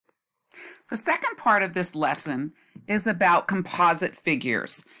The second part of this lesson is about composite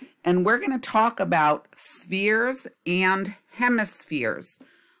figures, and we're going to talk about spheres and hemispheres.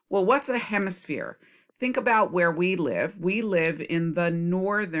 Well, what's a hemisphere? Think about where we live. We live in the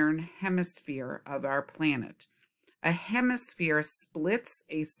northern hemisphere of our planet. A hemisphere splits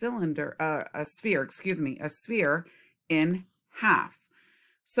a sphere in half.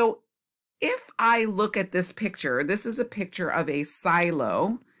 So if I look at this picture, this is a picture of a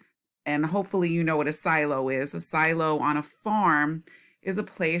silo. And hopefully you know what a silo is. A silo on a farm is a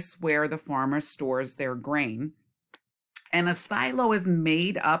place where the farmer stores their grain. And a silo is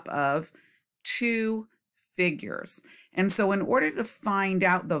made up of two figures. And so in order to find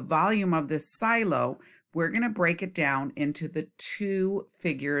out the volume of this silo, we're going to break it down into the two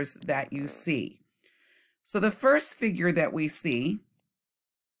figures that you see. So the first figure that we see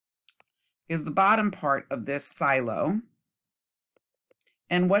is the bottom part of this silo.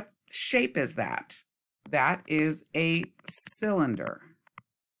 And what shape is that? That is a cylinder.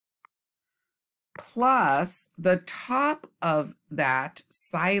 Plus, the top of that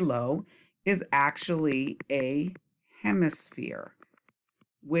silo is actually a hemisphere,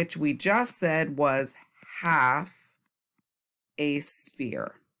 which we just said was half a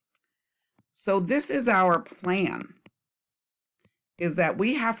sphere. So this is our plan, is that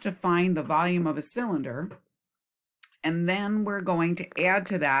we have to find the volume of a cylinder, and then we're going to add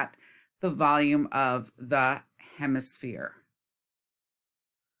to that the volume of the hemisphere.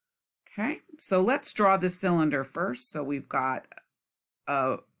 Okay, so let's draw the cylinder first. So we've got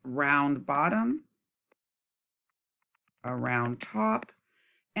a round bottom, a round top.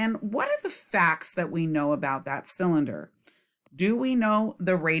 And what are the facts that we know about that cylinder? Do we know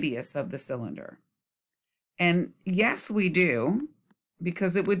the radius of the cylinder? And yes, we do,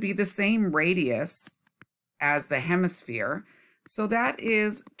 because it would be the same radius as the hemisphere. So that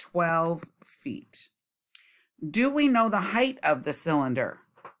is 12 feet. Do we know the height of the cylinder?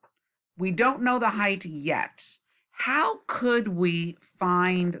 We don't know the height yet. How could we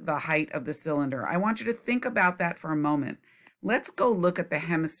find the height of the cylinder? I want you to think about that for a moment. Let's go look at the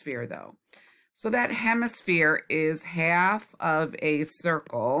hemisphere though. So that hemisphere is half of a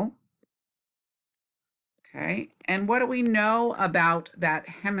circle. Okay, and what do we know about that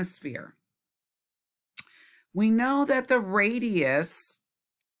hemisphere? We know that the radius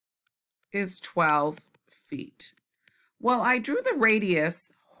is 12 feet. Well, I drew the radius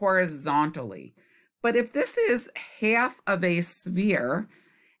horizontally, but if this is half of a sphere,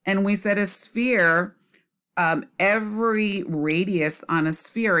 and we said a sphere, every radius on a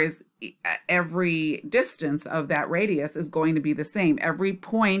sphere is, every distance of that radius is going to be the same. Every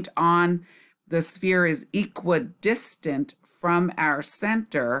point on the sphere is equidistant from our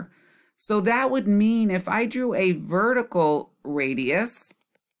center. So that would mean if I drew a vertical radius,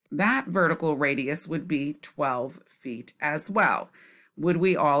 that vertical radius would be 12 feet as well. Would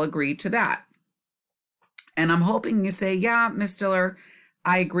we all agree to that? And I'm hoping you say, yeah, Ms. Diller,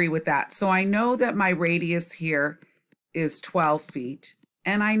 I agree with that. So I know that my radius here is 12 feet,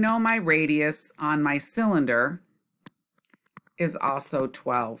 and I know my radius on my cylinder is also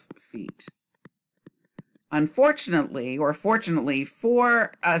 12 feet. Unfortunately, or fortunately,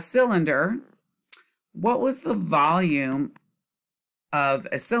 for a cylinder, what was the volume of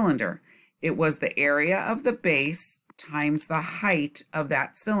a cylinder? It was the area of the base times the height of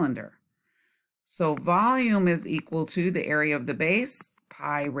that cylinder. So volume is equal to the area of the base,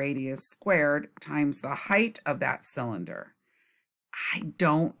 pi radius squared, times the height of that cylinder. I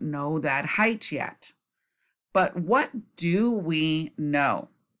don't know that height yet. But what do we know?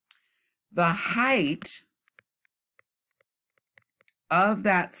 The height of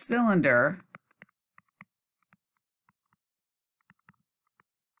that cylinder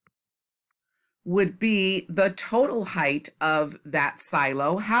would be the total height of that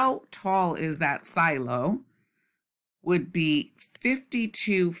silo. How tall is that silo? Would be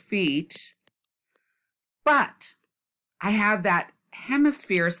 52 feet. But I have that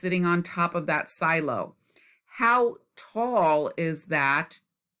hemisphere sitting on top of that silo. How tall is that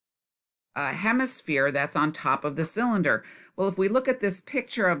hemisphere that's on top of the cylinder? Well, if we look at this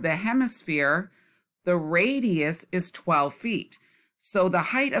picture of the hemisphere, the radius is 12 feet. So the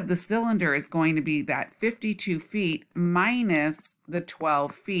height of the cylinder is going to be that 52 feet minus the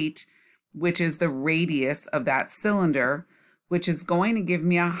 12 feet, which is the radius of that cylinder, which is going to give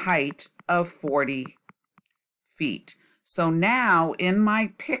me a height of 40 feet. So now in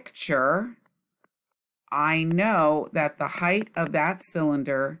my picture, I know that the height of that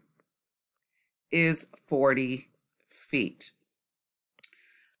cylinder is 40 feet.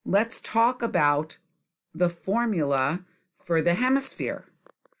 Let's talk about the formula for the hemisphere.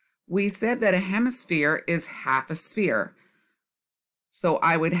 We said that a hemisphere is half a sphere. So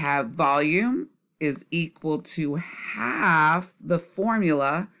I would have volume is equal to half the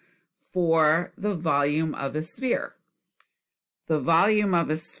formula for the volume of a sphere. The volume of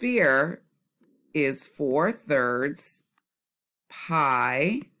a sphere is 4/3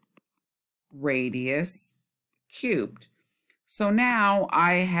 pi radius cubed. So now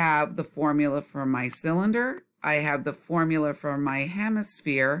I have the formula for my cylinder, I have the formula for my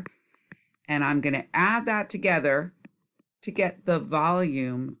hemisphere, and I'm going to add that together to get the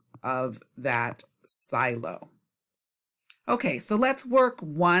volume of that silo. Okay, so let's work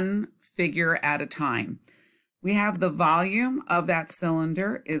one figure at a time. We have the volume of that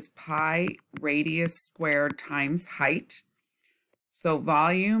cylinder is pi radius squared times height. So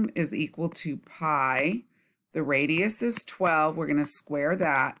volume is equal to pi. The radius is 12. We're going to square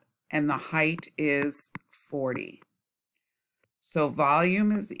that. And the height is 40. So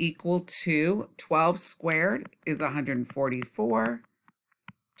volume is equal to 12 squared is 144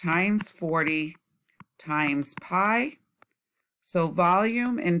 times 40 times pi. So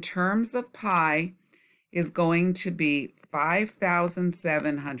volume in terms of pi is going to be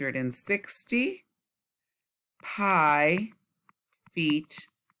 5,760 pi feet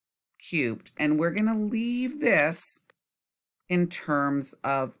cubed. And we're going to leave this in terms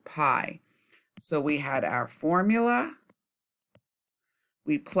of pi. So we had our formula,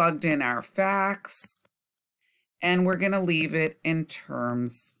 we plugged in our facts, and we're going to leave it in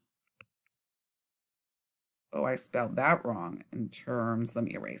terms, oh, I spelled that wrong, in terms, let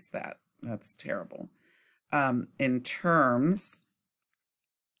me erase that, that's terrible. In terms,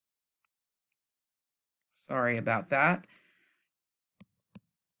 sorry about that,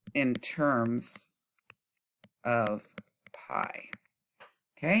 in terms of pi.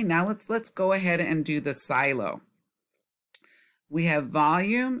 Okay, now let's go ahead and do the silo. We have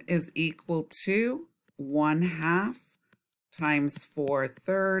volume is equal to 1/2 times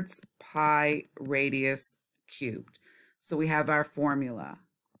 4/3 pi radius cubed. So we have our formula.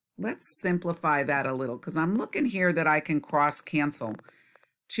 Let's simplify that a little because I'm looking here that I can cross cancel.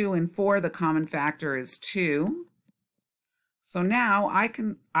 2 and 4, the common factor is 2. So now I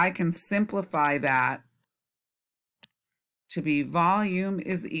can simplify that to be volume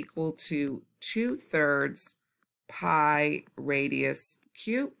is equal to 2/3 pi radius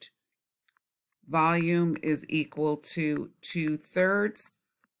cubed. Volume is equal to 2/3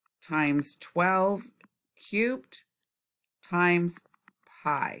 times 12 cubed times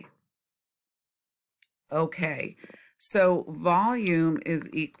pi. Okay, so volume is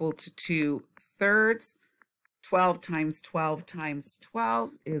equal to 2/3. 12 times 12 times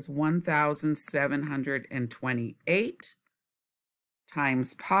 12 is 1,728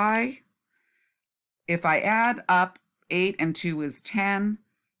 times pi. If I add up, 8 and 2 is 10,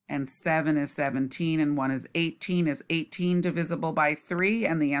 and 7 is 17, and 1 is 18. Is 18 divisible by 3?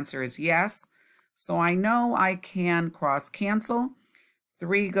 And the answer is yes. So I know I can cross cancel.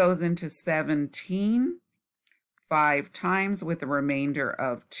 3 goes into 17 5 times with a remainder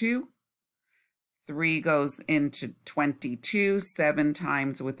of 2. 3 goes into 22 7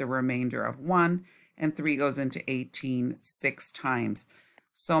 times with a remainder of 1. And 3 goes into 18 6 times.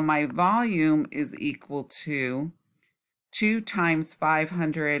 So my volume is equal to 2 times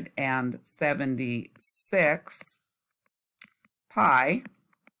 576 pi.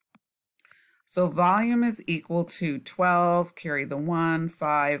 So volume is equal to 12, carry the 1,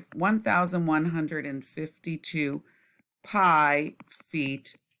 5, 1,152 pi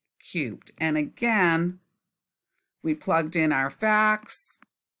feet cubed. And again, we plugged in our facts,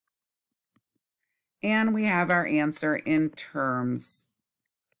 and we have our answer in terms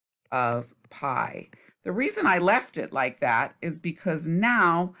of pi. The reason I left it like that is because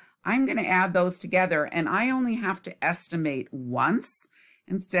now I'm going to add those together, and I only have to estimate once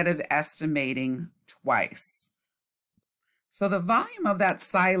instead of estimating twice. So the volume of that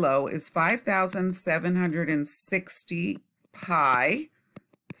silo is 5,760 pi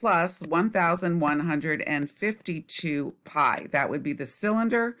plus 1,152 pi. That would be the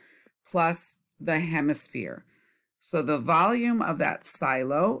cylinder plus the hemisphere. So the volume of that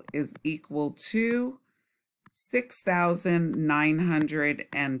silo is equal to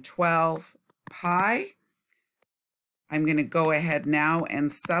 6,912 pi. I'm going to go ahead now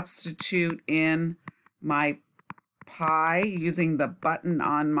and substitute in my pi using the button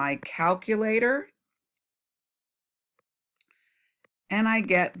on my calculator. And I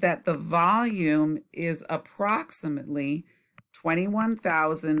get that the volume is approximately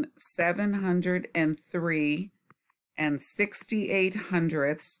 21,703 and 68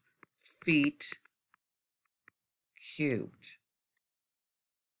 hundredths feet cubed.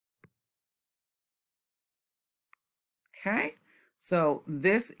 Okay, so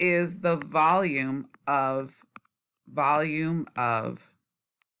this is the volume of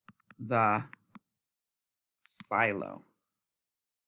the silo.